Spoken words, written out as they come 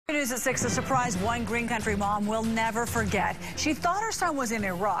News at 6, a surprise one Green Country mom will never forget. She thought her son was in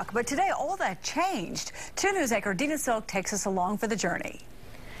Iraq, but today all that changed. 2 News anchor Dina Silk takes us along for the journey.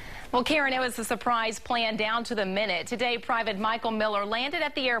 Well, Karen, it was a surprise plan down to the minute. Today, Private Michael Miller landed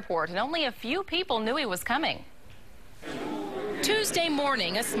at the airport, and only a few people knew he was coming. Tuesday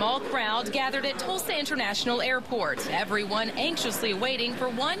morning, a small crowd gathered at Tulsa International Airport, everyone anxiously waiting for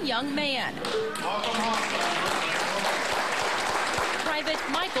one young man. Private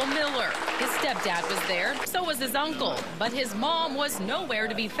Michael Miller. His stepdad was there, so was his uncle, but his mom was nowhere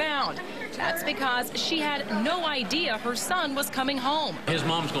to be found. That's because she had no idea her son was coming home. His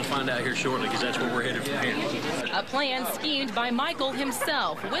mom's going to find out here shortly because that's where we're headed from here. A plan schemed by Michael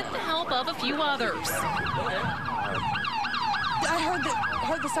himself with the help of a few others. I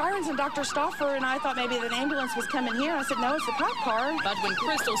heard the sirens and Dr. Stauffer, and I thought maybe an ambulance was coming here. I said, no, it's the cop car. But when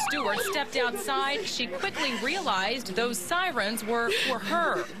Crystal Stewart stepped outside, she quickly realized those sirens were for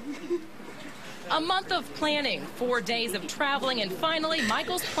her. A month of planning, 4 days of traveling, and finally,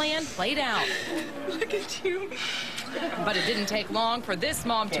 Michael's plan played out. Look at you. But it didn't take long for this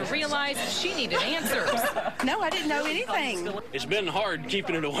mom to realize she needed answers. No, I didn't know anything. It's been hard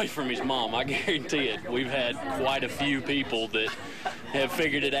keeping it away from his mom, I guarantee it. We've had quite a few people that have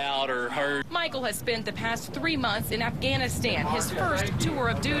figured it out or heard. Michael has spent the past 3 months in Afghanistan, his first tour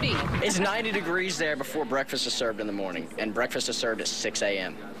of duty. It's 90 degrees there before breakfast is served in the morning, and breakfast is served at 6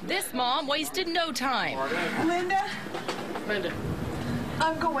 a.m. This mom wasted no time. Linda, Linda.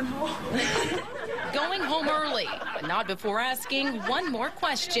 I'm going home. Going home early, but not before asking one more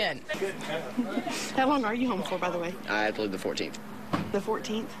question. How long are you home for, by the way? I believe the 14th. The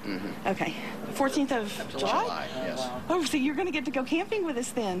 14th? Mm-hmm. Okay. 14th of July? Yes. Oh, so you're going to get to go camping with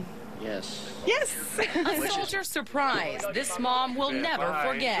us then? Yes. Yes. A soldier surprise this mom will never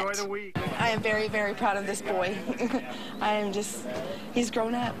forget. I am very, very proud of this boy. He's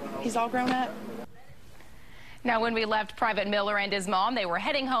grown up. He's all grown up. Now, when we left Private Miller and his mom, they were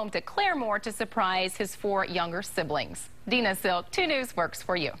heading home to Claremore to surprise his 4 younger siblings. Dina Silk, 2 News works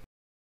for you.